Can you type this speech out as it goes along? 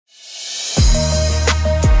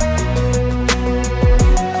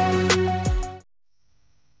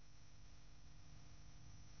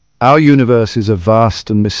Our universe is a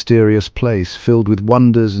vast and mysterious place, filled with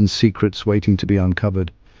wonders and secrets waiting to be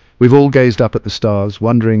uncovered. We've all gazed up at the stars,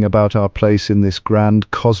 wondering about our place in this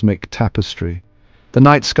grand cosmic tapestry. The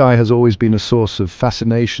night sky has always been a source of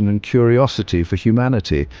fascination and curiosity for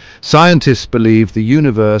humanity. Scientists believe the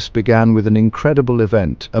universe began with an incredible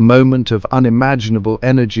event, a moment of unimaginable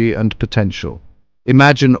energy and potential.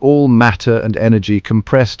 Imagine all matter and energy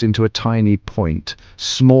compressed into a tiny point,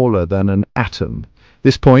 smaller than an atom.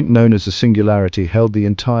 This point, known as a singularity, held the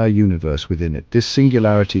entire universe within it. This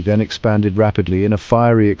singularity then expanded rapidly in a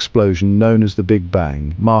fiery explosion known as the Big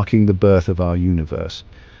Bang, marking the birth of our universe.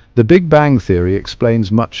 The Big Bang theory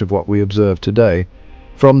explains much of what we observe today,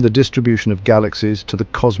 from the distribution of galaxies to the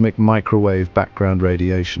cosmic microwave background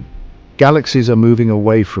radiation. Galaxies are moving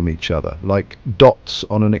away from each other, like dots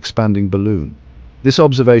on an expanding balloon. This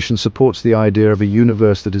observation supports the idea of a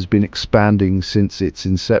universe that has been expanding since its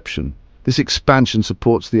inception. This expansion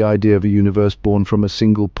supports the idea of a universe born from a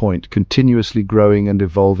single point, continuously growing and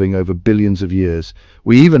evolving over billions of years.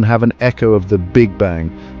 We even have an echo of the Big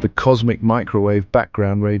Bang, the cosmic microwave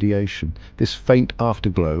background radiation. This faint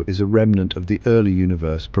afterglow is a remnant of the early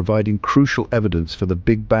universe, providing crucial evidence for the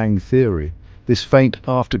Big Bang theory. This faint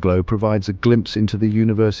afterglow provides a glimpse into the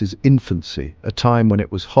universe's infancy, a time when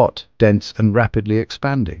it was hot, dense, and rapidly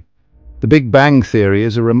expanding. The Big Bang theory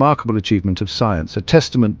is a remarkable achievement of science, a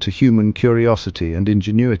testament to human curiosity and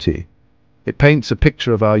ingenuity. It paints a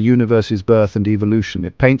picture of our universe's birth and evolution.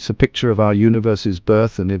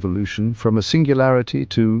 From a singularity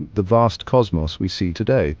to the vast cosmos we see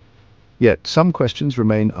today. Yet some questions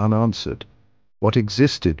remain unanswered. What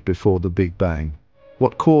existed before the Big Bang?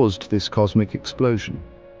 What caused this cosmic explosion?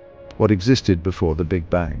 What existed before the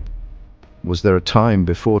Big Bang? Was there a time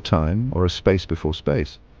before time, or a space before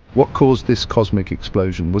space? What caused this cosmic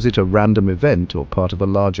explosion? Was it a random event or part of a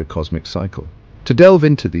larger cosmic cycle? To delve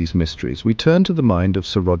into these mysteries, we turn to the mind of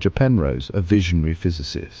Sir Roger Penrose, a visionary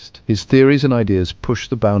physicist. His theories and ideas push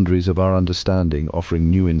the boundaries of our understanding, offering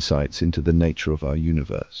new insights into the nature of our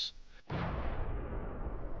universe.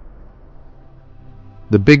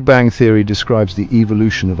 The Big Bang theory describes the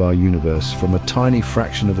evolution of our universe from a tiny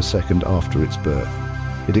fraction of a second after its birth.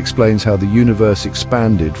 It explains how the universe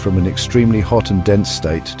expanded from an extremely hot and dense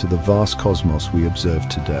state to the vast cosmos we observe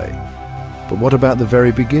today. But what about the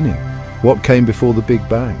very beginning? What came before the Big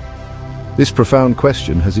Bang? This profound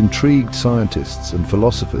question has intrigued scientists and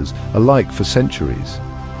philosophers alike for centuries.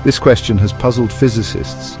 This question has puzzled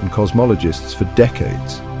physicists and cosmologists for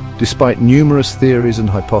decades. Despite numerous theories and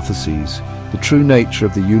hypotheses, the true nature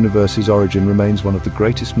of the universe's origin remains one of the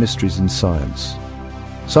greatest mysteries in science.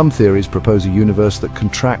 Some theories propose a universe that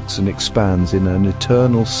contracts and expands in an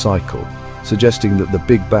eternal cycle, suggesting that the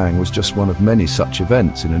Big Bang was just one of many such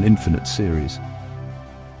events in an infinite series.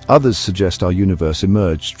 Others suggest our universe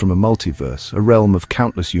emerged from a multiverse, a realm of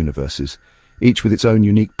countless universes, each with its own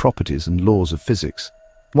unique properties and laws of physics.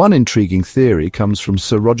 One intriguing theory comes from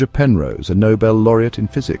Sir Roger Penrose, a Nobel laureate in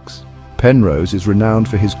physics. Penrose is renowned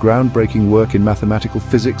for his groundbreaking work in mathematical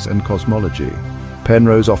physics and cosmology.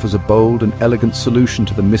 Penrose offers a bold and elegant solution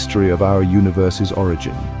to the mystery of our universe's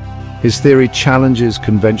origin. His theory challenges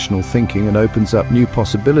conventional thinking and opens up new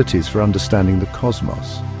possibilities for understanding the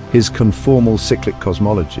cosmos. His conformal cyclic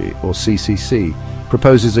cosmology, or CCC,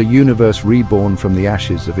 proposes a universe reborn from the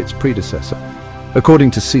ashes of its predecessor.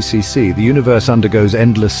 According to CCC, the universe undergoes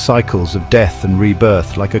endless cycles of death and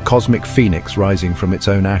rebirth, like a cosmic phoenix rising from its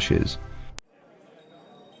own ashes.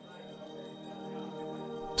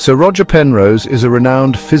 Sir Roger Penrose is a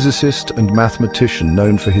renowned physicist and mathematician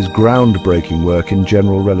known for his groundbreaking work in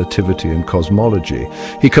general relativity and cosmology.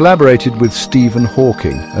 He collaborated with Stephen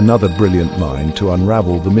Hawking, another brilliant mind, to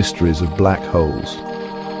unravel the mysteries of black holes.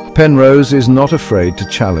 Penrose is not afraid to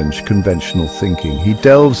challenge conventional thinking. He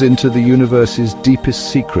delves into the universe's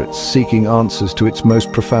deepest secrets, seeking answers to its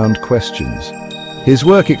most profound questions. His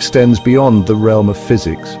work extends beyond the realm of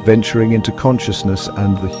physics, venturing into consciousness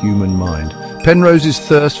and the human mind. Penrose's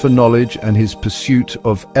thirst for knowledge and his pursuit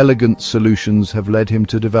of elegant solutions have led him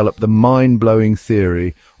to develop the mind-blowing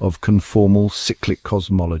theory of conformal cyclic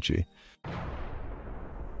cosmology.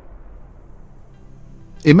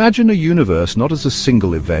 Imagine a universe not as a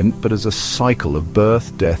single event, but as a cycle of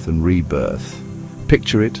birth, death, and rebirth.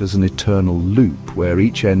 Picture it as an eternal loop, where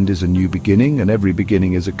each end is a new beginning and every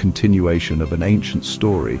beginning is a continuation of an ancient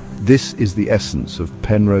story. This is the essence of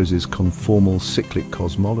Penrose's conformal cyclic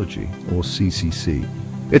cosmology, or CCC.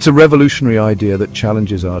 It's a revolutionary idea that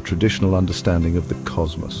challenges our traditional understanding of the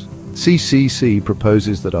cosmos. CCC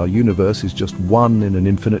proposes that our universe is just one in an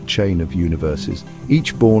infinite chain of universes,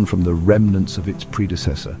 each born from the remnants of its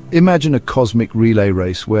predecessor. Imagine a cosmic relay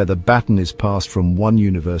race where the baton is passed from one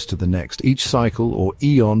universe to the next. Each cycle or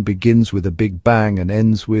eon begins with a big bang and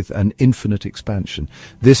ends with an infinite expansion.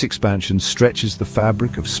 This expansion stretches the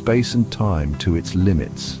fabric of space and time to its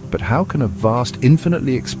limits. But how can a vast,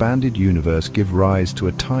 infinitely expanded universe give rise to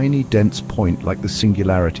a tiny, dense point like the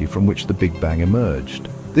Singularity from which the Big Bang emerged?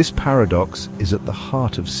 This paradox is at the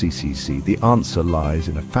heart of CCC. The answer lies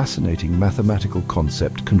in a fascinating mathematical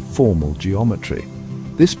concept, conformal geometry.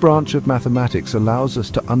 This branch of mathematics allows us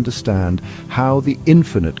to understand how the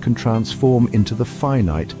infinite can transform into the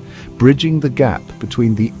finite, bridging the gap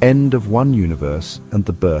between the end of one universe and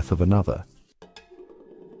the birth of another.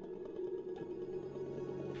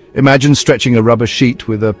 Imagine stretching a rubber sheet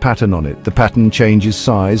with a pattern on it. The pattern changes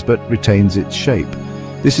size but retains its shape.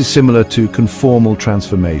 This is similar to conformal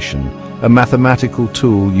transformation, a mathematical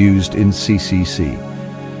tool used in CCC.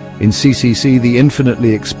 In CCC, the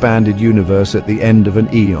infinitely expanded universe at the end of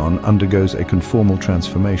an eon undergoes a conformal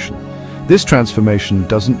transformation. This transformation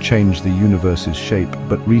doesn't change the universe's shape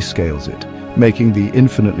but rescales it, making the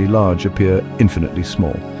infinitely large appear infinitely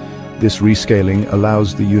small. This rescaling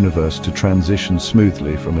allows the universe to transition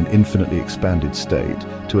smoothly from an infinitely expanded state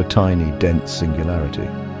to a tiny, dense singularity.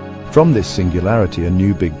 From this singularity, a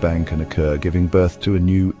new Big Bang can occur, giving birth to a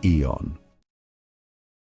new eon.